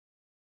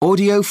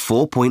Audio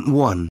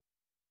 4.1.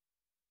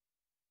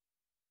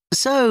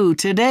 So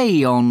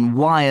today on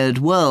Wired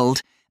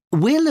World,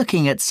 we're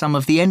looking at some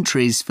of the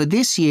entries for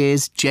this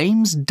year's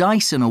James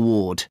Dyson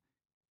Award.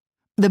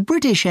 The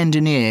British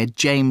engineer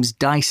James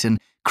Dyson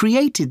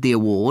created the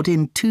award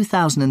in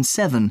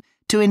 2007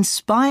 to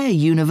inspire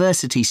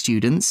university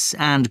students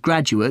and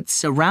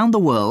graduates around the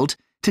world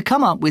to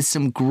come up with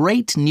some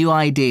great new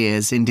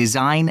ideas in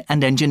design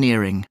and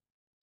engineering.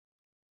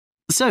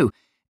 So,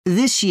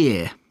 this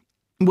year,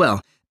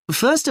 well,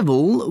 first of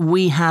all,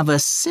 we have a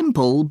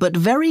simple but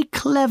very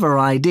clever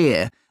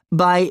idea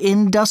by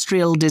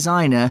industrial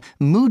designer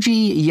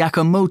Muji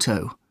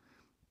Yakamoto.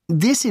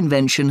 This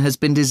invention has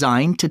been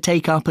designed to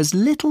take up as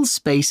little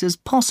space as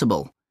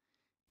possible.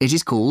 It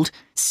is called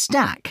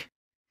stack,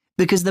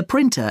 because the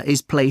printer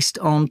is placed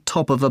on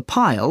top of a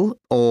pile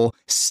or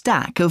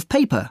stack of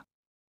paper.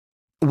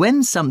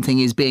 When something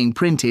is being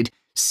printed,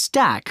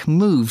 stack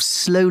moves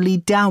slowly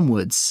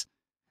downwards.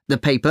 The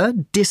paper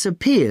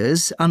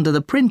disappears under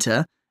the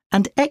printer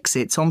and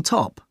exits on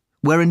top,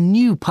 where a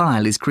new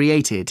pile is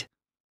created.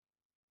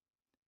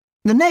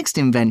 The next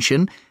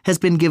invention has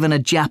been given a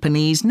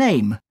Japanese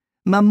name,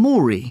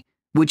 Mamori,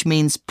 which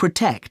means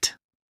protect.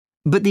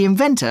 But the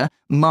inventor,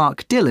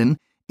 Mark Dillon,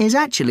 is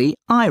actually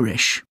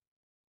Irish.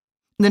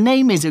 The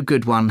name is a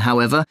good one,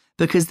 however,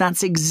 because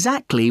that's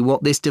exactly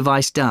what this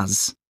device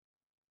does.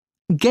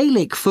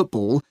 Gaelic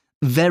football,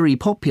 very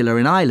popular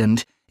in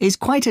Ireland, is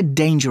quite a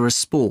dangerous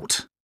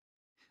sport.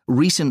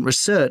 Recent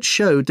research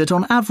showed that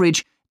on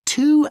average,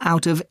 2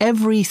 out of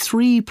every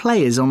 3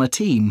 players on a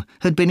team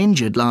had been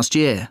injured last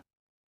year.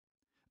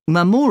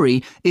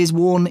 Mamori is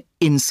worn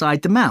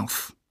inside the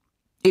mouth.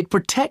 It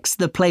protects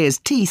the player's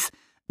teeth,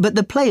 but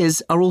the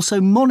players are also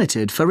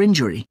monitored for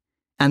injury,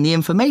 and the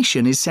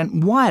information is sent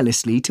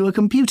wirelessly to a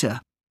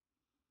computer.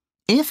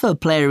 If a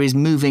player is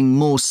moving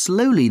more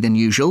slowly than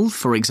usual,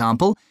 for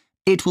example,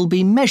 it will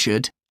be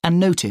measured and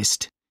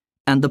noticed,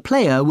 and the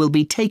player will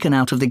be taken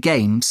out of the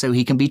game so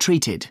he can be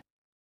treated.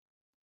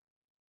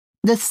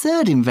 The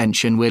third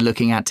invention we're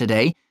looking at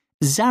today,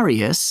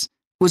 Xarius,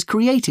 was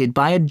created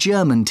by a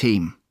German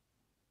team.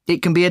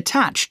 It can be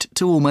attached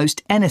to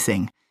almost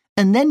anything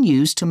and then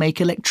used to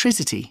make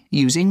electricity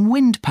using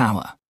wind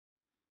power.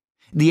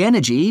 The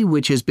energy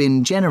which has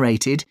been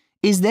generated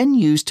is then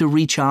used to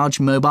recharge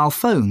mobile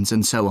phones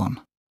and so on.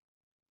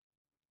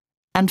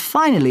 And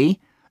finally,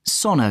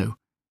 Sono,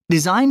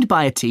 designed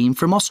by a team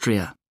from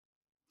Austria.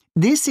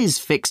 This is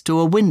fixed to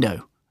a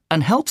window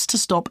and helps to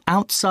stop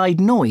outside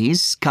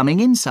noise coming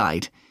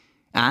inside.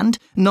 And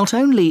not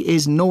only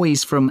is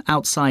noise from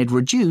outside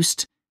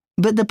reduced,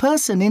 but the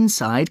person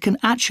inside can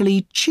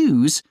actually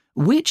choose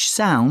which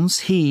sounds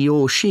he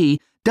or she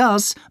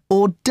does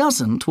or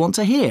doesn't want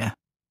to hear.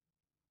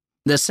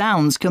 The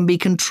sounds can be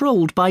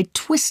controlled by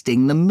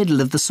twisting the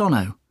middle of the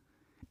sono,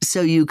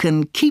 so you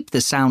can keep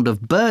the sound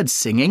of birds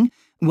singing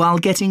while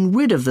getting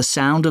rid of the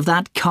sound of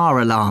that car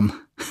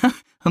alarm.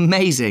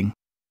 Amazing!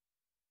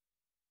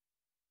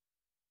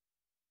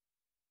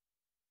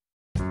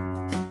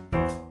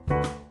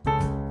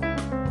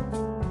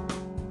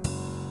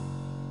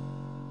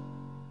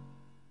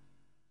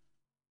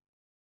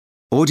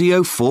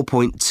 Audio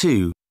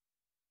 4.2.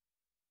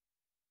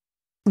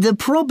 The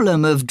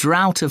problem of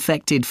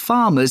drought-affected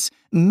farmers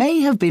may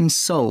have been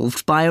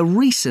solved by a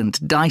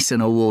recent Dyson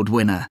Award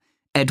winner,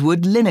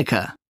 Edward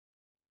Lineker.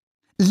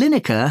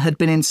 Lineker had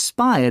been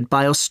inspired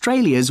by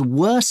Australia's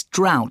worst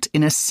drought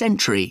in a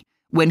century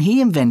when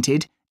he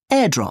invented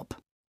AirDrop.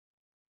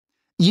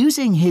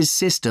 Using his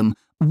system,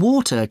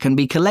 water can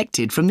be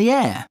collected from the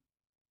air.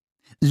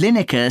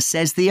 Lineker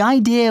says the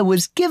idea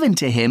was given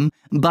to him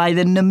by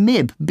the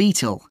Namib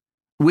beetle,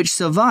 which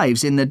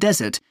survives in the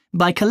desert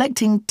by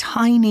collecting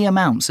tiny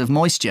amounts of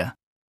moisture.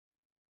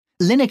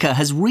 Lineker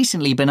has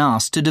recently been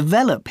asked to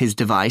develop his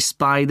device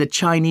by the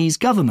Chinese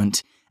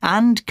government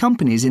and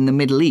companies in the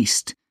Middle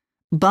East,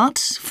 but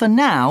for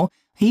now,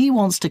 he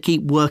wants to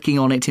keep working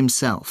on it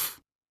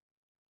himself.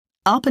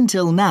 Up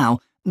until now,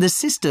 the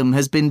system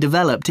has been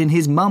developed in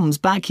his mum's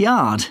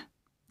backyard.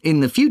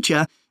 In the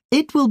future,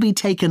 it will be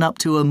taken up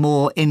to a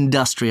more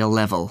industrial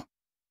level.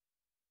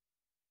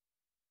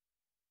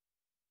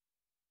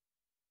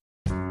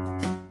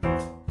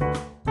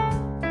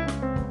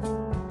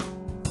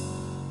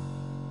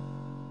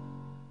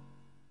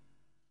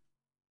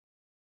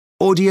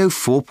 Audio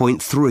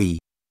 4.3.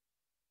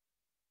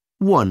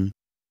 1.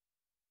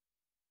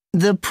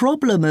 The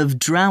problem of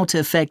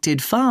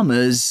drought-affected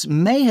farmers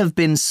may have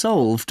been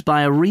solved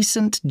by a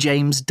recent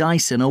James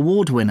Dyson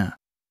Award winner.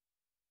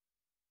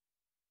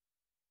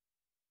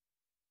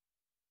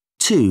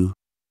 2.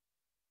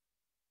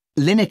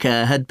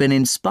 Lineker had been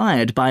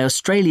inspired by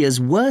Australia's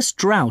worst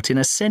drought in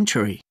a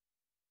century.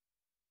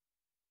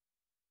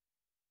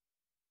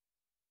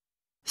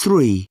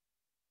 3.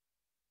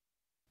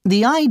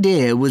 The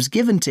idea was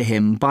given to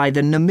him by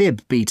the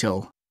Namib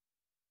beetle.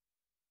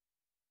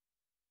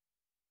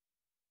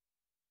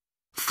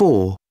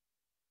 4.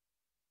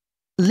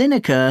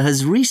 Lineker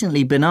has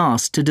recently been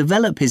asked to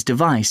develop his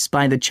device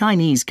by the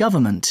Chinese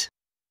government.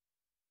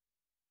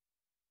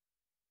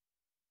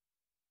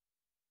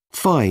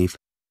 5,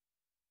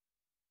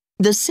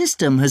 The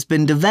system has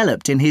been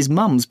developed in his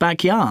mum's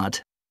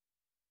backyard.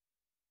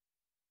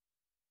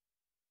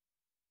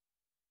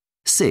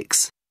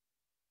 6,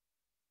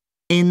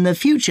 In the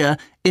future,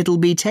 it'll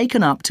be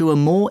taken up to a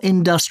more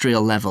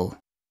industrial level.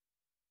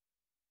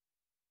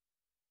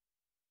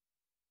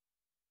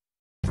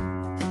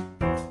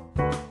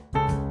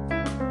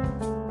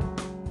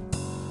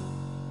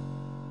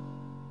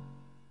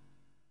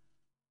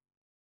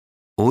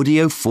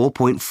 Audio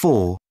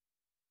 4.4.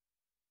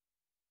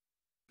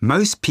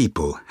 Most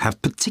people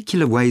have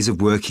particular ways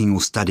of working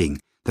or studying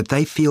that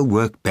they feel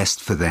work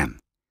best for them.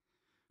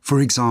 For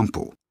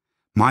example,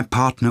 my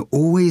partner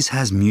always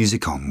has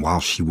music on while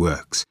she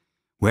works,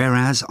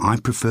 whereas I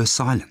prefer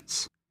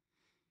silence.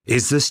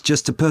 Is this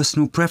just a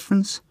personal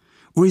preference,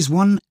 or is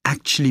one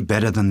actually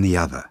better than the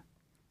other?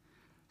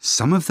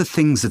 Some of the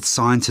things that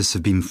scientists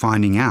have been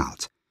finding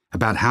out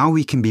about how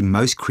we can be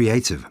most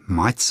creative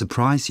might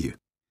surprise you.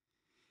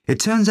 It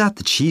turns out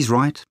that she's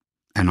right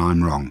and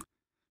I'm wrong,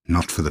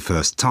 not for the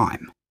first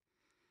time.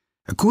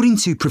 According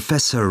to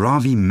Professor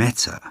Ravi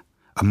Mehta,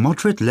 a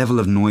moderate level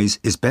of noise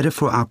is better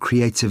for our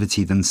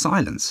creativity than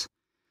silence,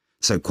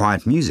 so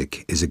quiet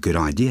music is a good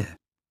idea.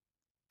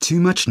 Too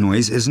much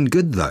noise isn't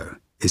good though,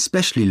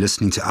 especially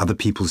listening to other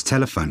people's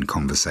telephone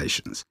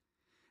conversations.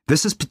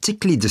 This is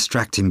particularly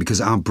distracting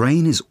because our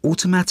brain is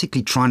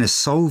automatically trying to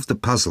solve the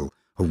puzzle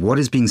of what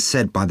is being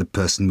said by the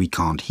person we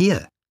can't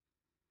hear.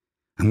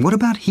 And what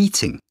about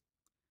heating?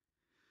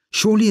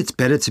 Surely it's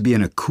better to be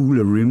in a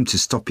cooler room to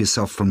stop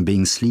yourself from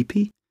being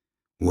sleepy?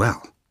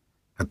 Well,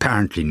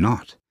 apparently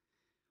not.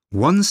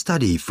 One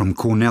study from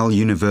Cornell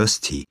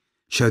University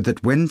showed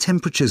that when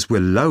temperatures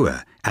were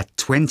lower at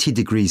 20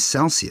 degrees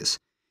Celsius,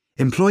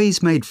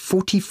 employees made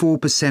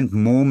 44%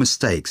 more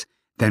mistakes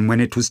than when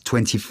it was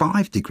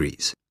 25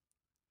 degrees.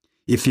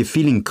 If you're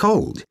feeling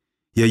cold,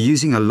 you're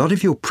using a lot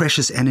of your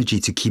precious energy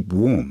to keep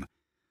warm,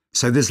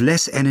 so there's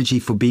less energy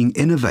for being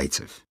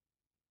innovative.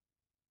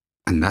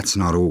 And that's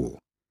not all.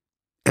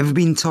 Ever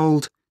been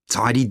told,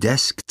 tidy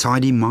desk,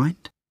 tidy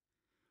mind?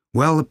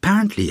 Well,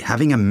 apparently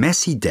having a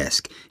messy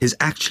desk is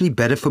actually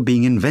better for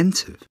being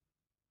inventive.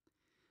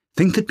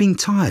 Think that being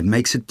tired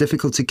makes it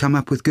difficult to come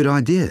up with good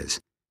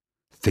ideas?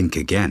 Think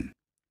again.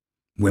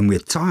 When we're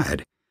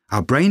tired,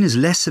 our brain is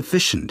less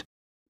efficient,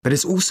 but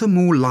it's also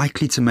more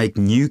likely to make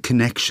new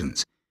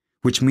connections,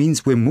 which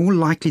means we're more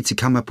likely to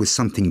come up with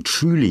something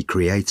truly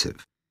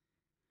creative.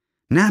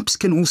 Naps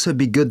can also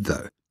be good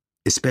though,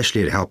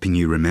 especially at helping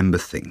you remember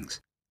things.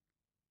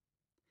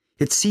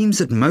 It seems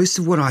that most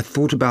of what I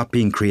thought about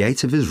being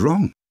creative is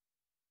wrong.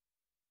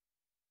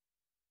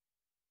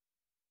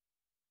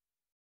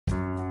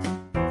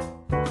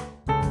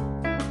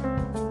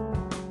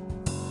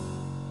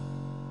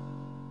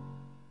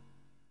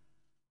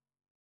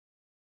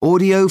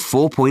 Audio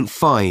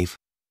 4.5.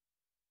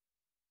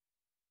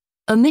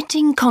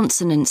 Omitting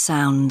consonant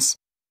sounds.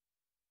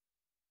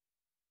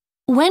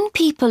 When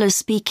people are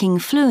speaking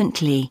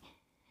fluently,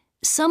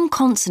 some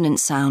consonant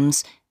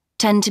sounds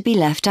tend to be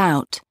left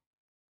out.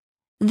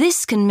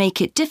 This can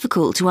make it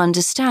difficult to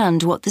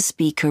understand what the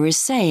speaker is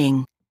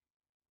saying.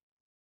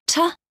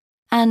 T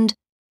and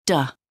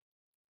D.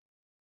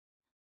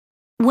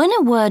 When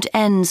a word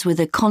ends with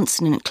a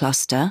consonant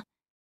cluster,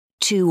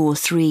 2 or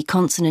 3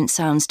 consonant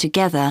sounds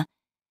together,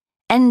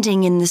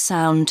 ending in the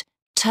sound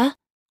T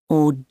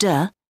or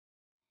D,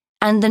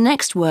 and the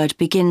next word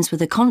begins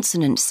with a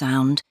consonant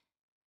sound,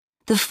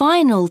 the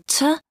final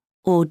T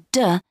or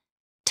D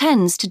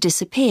tends to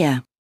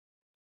disappear.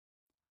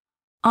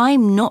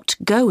 I'm not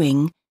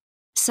going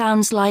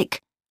sounds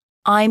like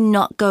I'm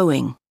not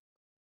going.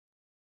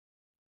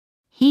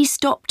 He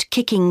stopped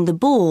kicking the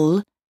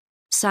ball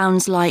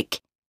sounds like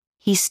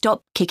he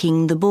stopped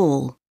kicking the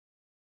ball.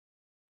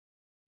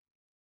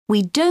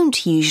 We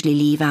don't usually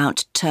leave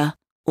out T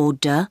or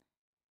D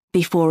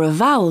before a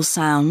vowel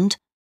sound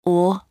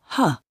or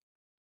H.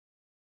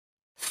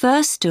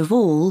 First of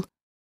all,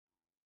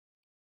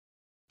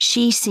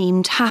 she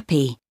seemed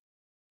happy.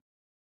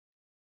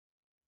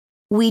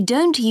 We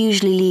don't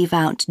usually leave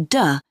out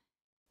D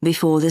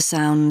before the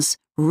sounds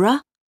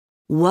R,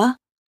 W,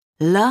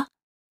 L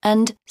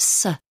and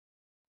S.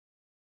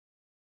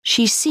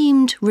 She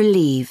seemed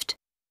relieved.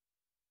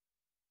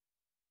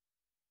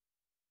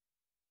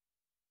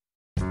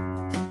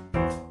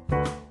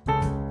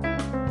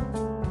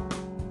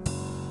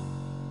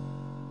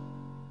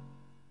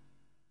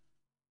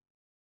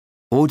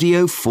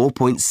 Audio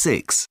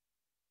 4.6.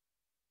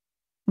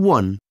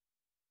 1,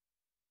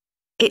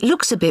 It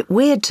looks a bit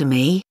weird to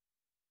me.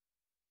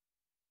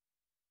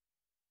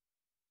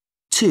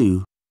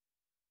 2,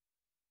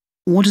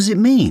 What does it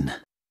mean?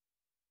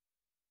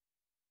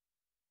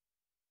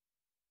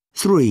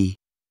 3,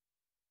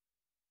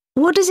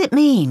 What does it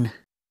mean?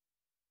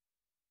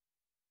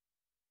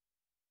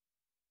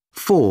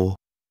 4,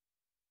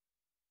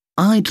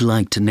 I'd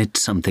like to knit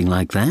something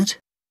like that.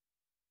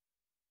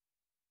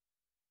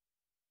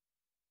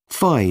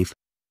 5,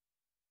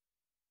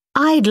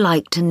 I'd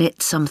like to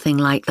knit something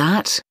like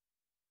that.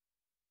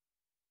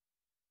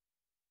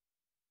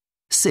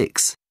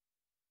 6,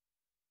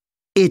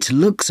 It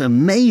looks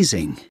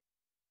amazing.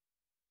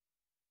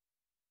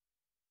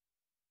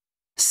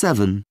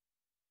 7,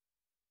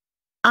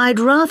 I'd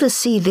rather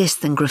see this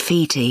than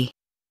graffiti.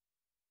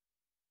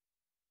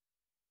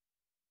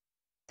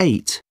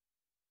 8,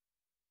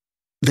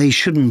 They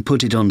shouldn't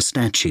put it on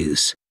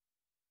statues.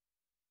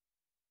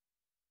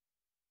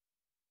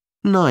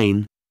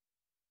 9,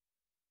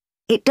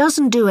 It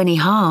doesn't do any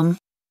harm.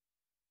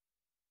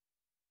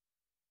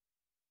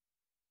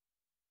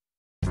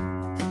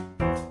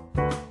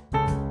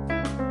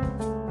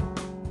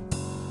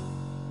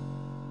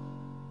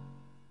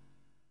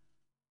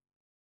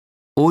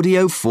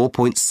 Audio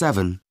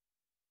 4.7.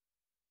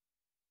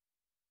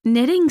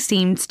 Knitting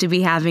seems to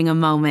be having a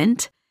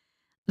moment.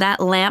 That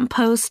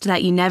lamppost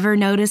that you never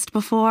noticed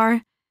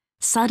before,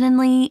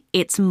 suddenly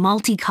it's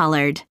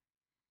multicolored.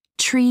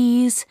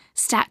 Trees,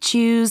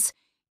 statues,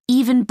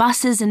 even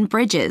buses and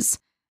bridges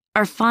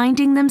are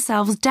finding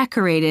themselves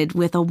decorated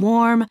with a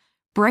warm,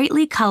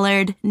 brightly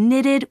colored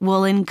knitted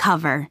woolen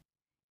cover.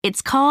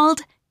 It's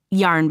called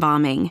yarn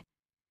bombing.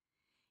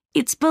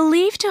 It's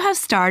believed to have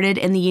started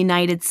in the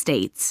United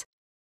States,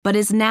 but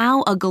is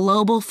now a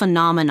global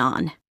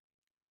phenomenon.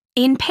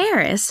 In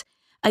Paris,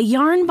 a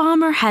yarn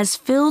bomber has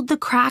filled the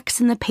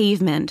cracks in the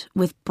pavement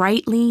with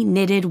brightly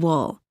knitted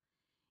wool.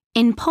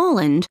 In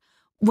Poland,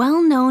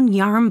 well-known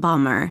yarn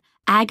bomber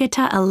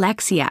Agata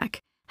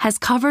Aleksiak has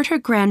covered her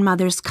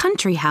grandmother's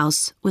country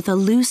house with a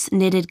loose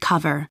knitted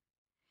cover.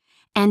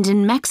 And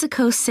in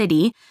Mexico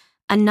City,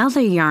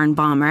 another yarn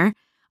bomber,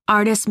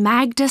 artist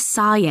Magda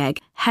Sayeg,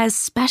 has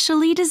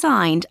specially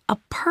designed a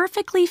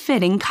perfectly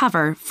fitting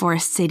cover for a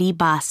city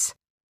bus.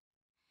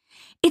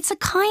 It's a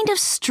kind of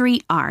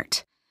street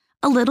art,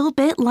 a little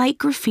bit like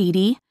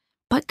graffiti,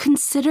 but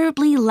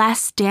considerably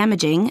less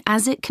damaging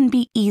as it can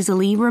be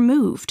easily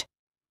removed.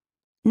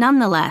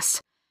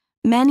 Nonetheless,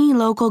 many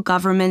local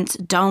governments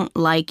don't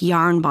like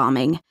yarn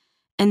bombing,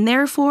 and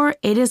therefore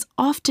it is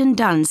often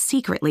done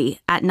secretly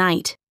at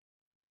night.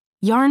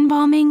 Yarn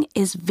bombing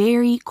is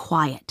very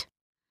quiet.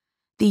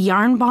 The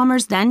yarn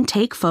bombers then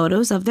take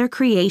photos of their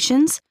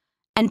creations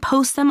and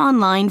post them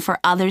online for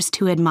others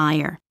to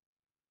admire.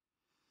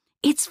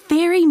 It's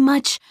very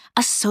much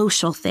a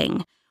social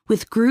thing,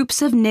 with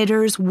groups of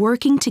knitters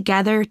working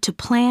together to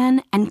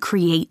plan and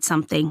create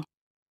something.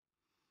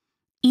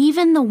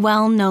 Even the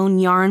well-known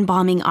yarn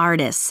bombing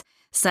artists,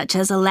 such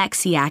as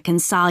Aleksiak and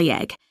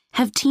Sayeg,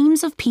 have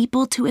teams of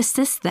people to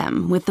assist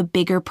them with the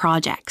bigger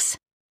projects.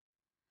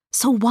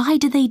 So why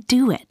do they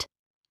do it?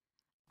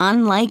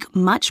 Unlike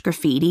much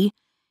graffiti,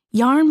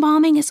 yarn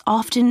bombing is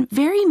often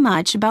very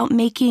much about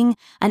making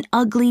an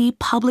ugly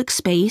public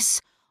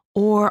space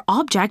or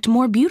object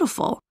more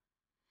beautiful.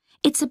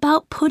 It's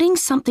about putting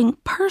something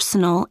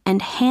personal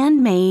and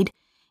handmade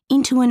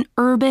into an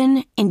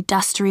urban,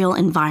 industrial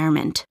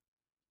environment.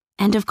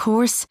 And of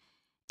course,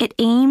 it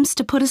aims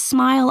to put a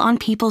smile on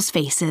people's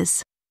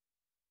faces.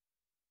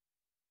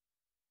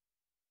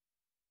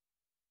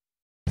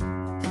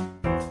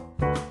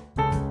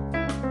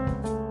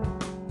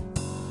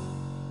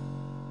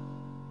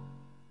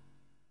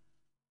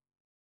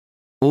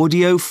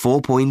 Audio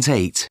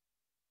 4.8.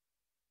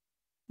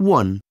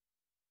 1,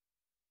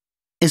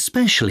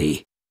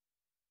 Especially.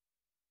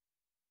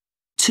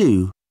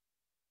 2,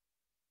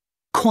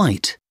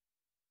 Quite.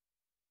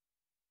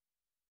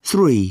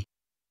 3,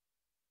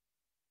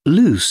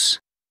 Loose.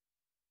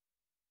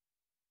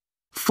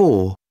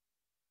 4,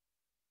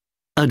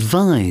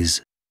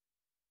 Advise.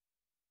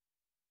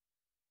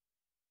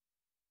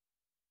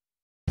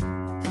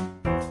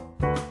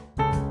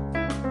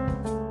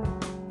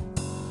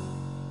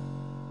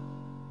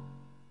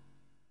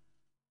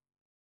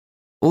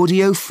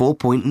 Audio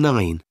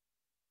 4.9.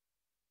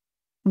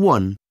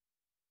 1,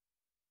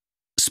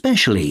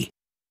 Specially.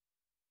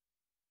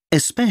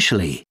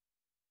 Especially.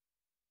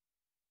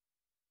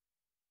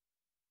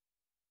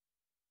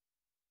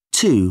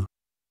 2,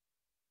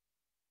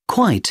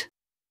 Quite.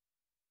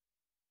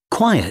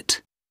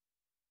 Quiet.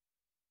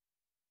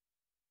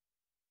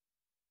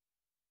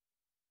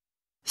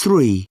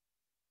 3,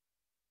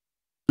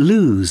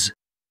 Lose.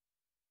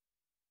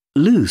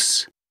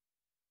 Loose.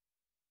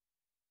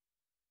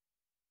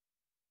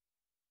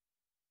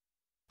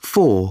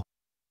 4,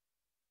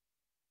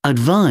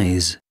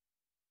 Advise.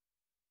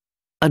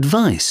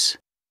 Advice.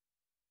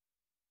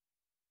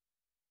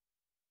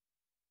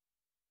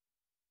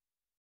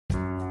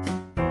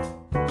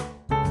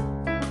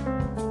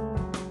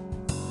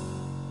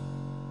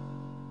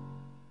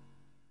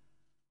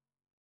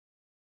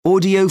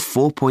 Audio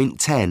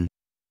 4.10.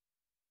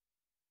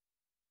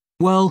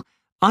 Well,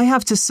 I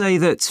have to say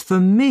that for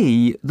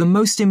me, the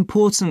most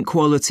important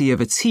quality of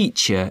a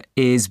teacher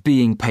is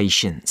being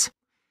patient.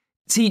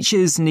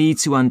 Teachers need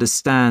to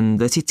understand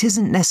that it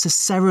isn't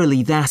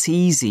necessarily that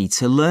easy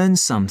to learn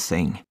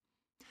something.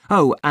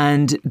 Oh,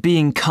 and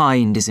being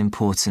kind is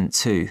important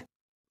too.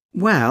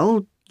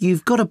 Well,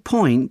 you've got a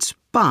point,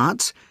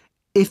 but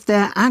if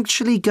they're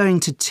actually going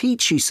to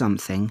teach you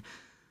something,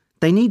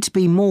 they need to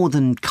be more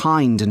than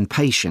kind and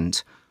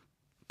patient.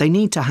 They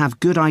need to have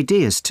good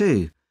ideas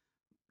too,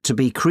 to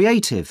be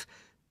creative,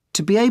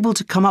 to be able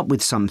to come up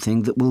with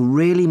something that will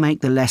really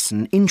make the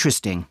lesson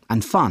interesting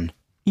and fun.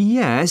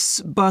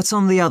 Yes, but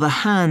on the other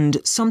hand,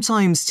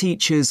 sometimes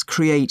teachers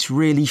create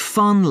really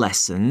fun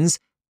lessons,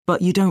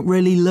 but you don't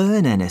really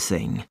learn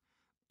anything.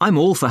 I'm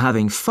all for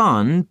having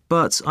fun,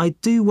 but I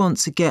do want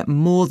to get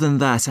more than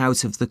that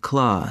out of the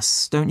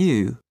class, don't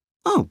you?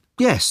 Oh,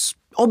 yes,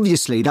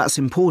 obviously that's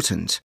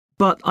important.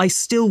 But I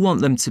still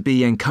want them to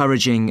be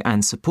encouraging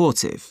and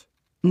supportive.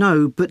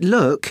 No, but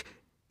look,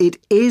 it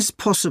is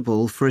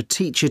possible for a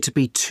teacher to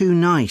be too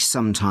nice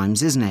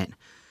sometimes, isn't it?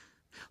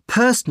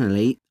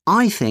 Personally,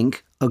 I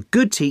think a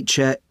good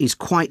teacher is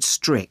quite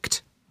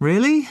strict.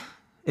 Really?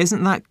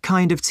 Isn't that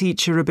kind of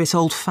teacher a bit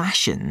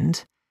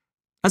old-fashioned?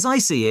 As I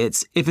see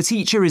it, if a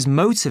teacher is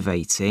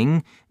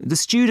motivating, the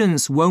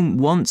students won't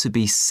want to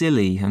be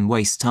silly and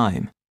waste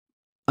time.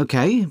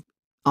 OK,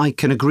 I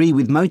can agree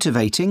with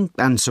motivating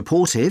and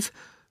supportive.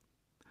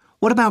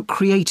 What about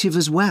creative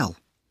as well?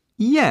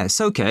 Yes,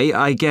 OK,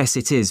 I guess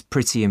it is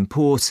pretty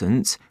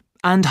important.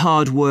 And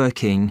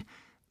hard-working.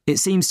 It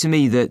seems to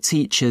me that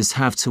teachers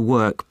have to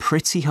work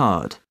pretty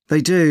hard.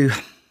 They do.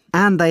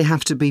 And they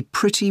have to be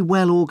pretty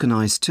well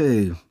organised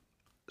too.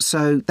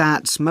 So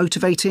that's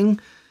motivating,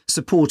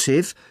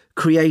 supportive,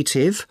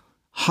 creative,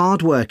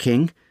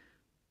 hard-working.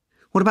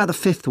 What about the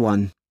fifth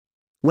one?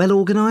 Well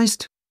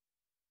organised?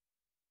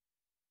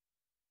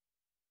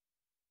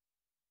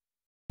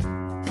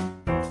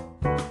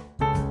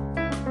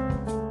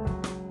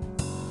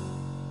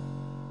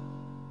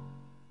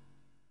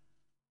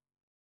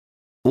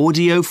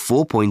 Audio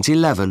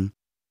 4.11.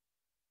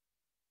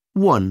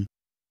 1,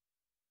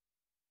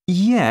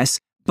 Yes,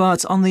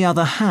 but on the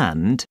other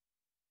hand...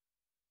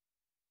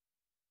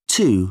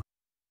 2,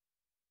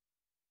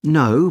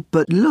 No,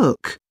 but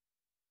look.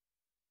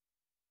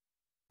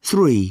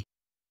 3,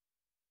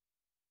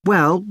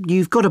 Well,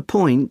 you've got a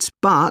point,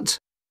 but...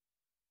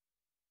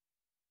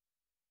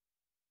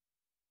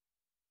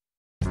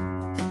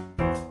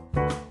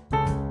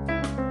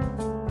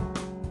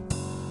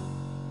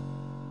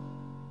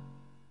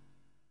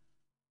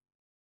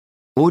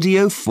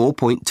 Audio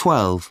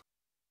 4.12.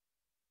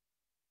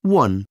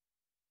 1,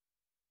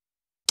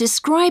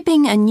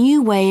 Describing a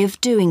new way of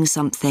doing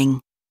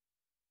something.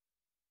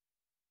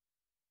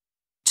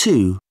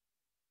 2,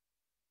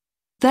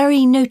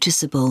 Very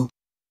noticeable.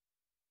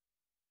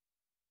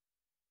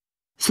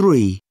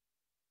 3,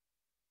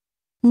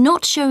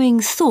 Not showing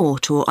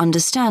thought or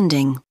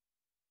understanding.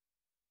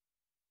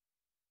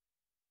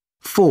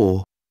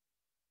 4,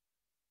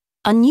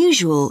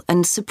 Unusual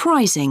and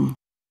surprising.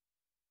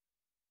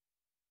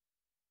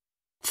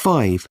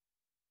 5,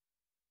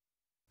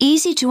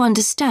 Easy to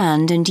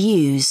understand and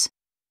use.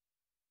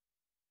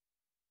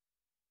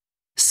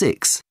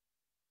 6,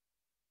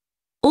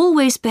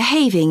 Always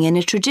behaving in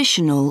a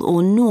traditional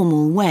or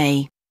normal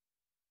way.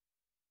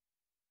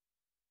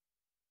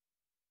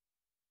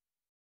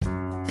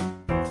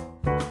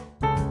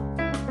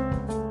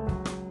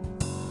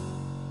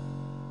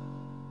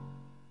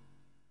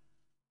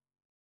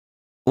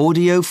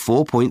 Audio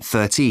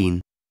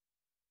 4.13.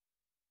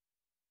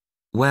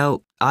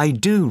 Well, I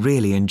do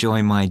really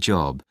enjoy my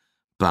job,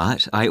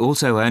 but I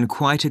also earn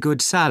quite a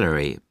good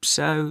salary,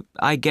 so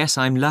I guess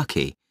I'm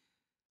lucky.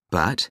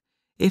 But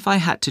if I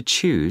had to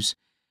choose,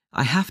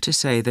 I have to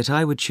say that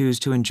I would choose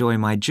to enjoy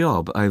my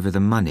job over the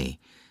money.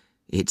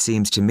 It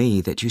seems to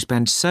me that you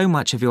spend so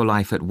much of your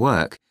life at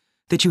work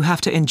that you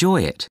have to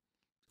enjoy it,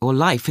 or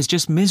life is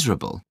just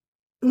miserable.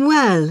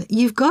 Well,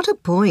 you've got a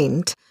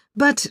point.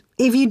 But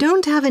if you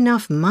don't have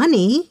enough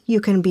money, you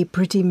can be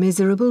pretty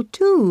miserable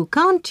too,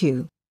 can't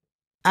you?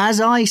 As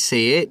I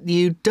see it,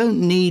 you don't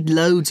need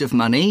loads of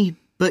money,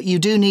 but you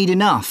do need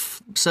enough,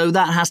 so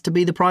that has to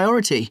be the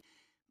priority.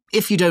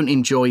 If you don't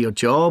enjoy your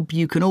job,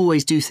 you can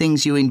always do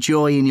things you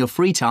enjoy in your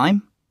free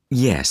time.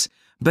 Yes,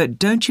 but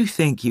don't you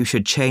think you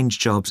should change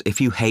jobs if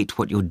you hate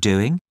what you're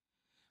doing?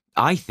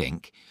 I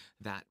think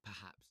that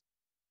perhaps...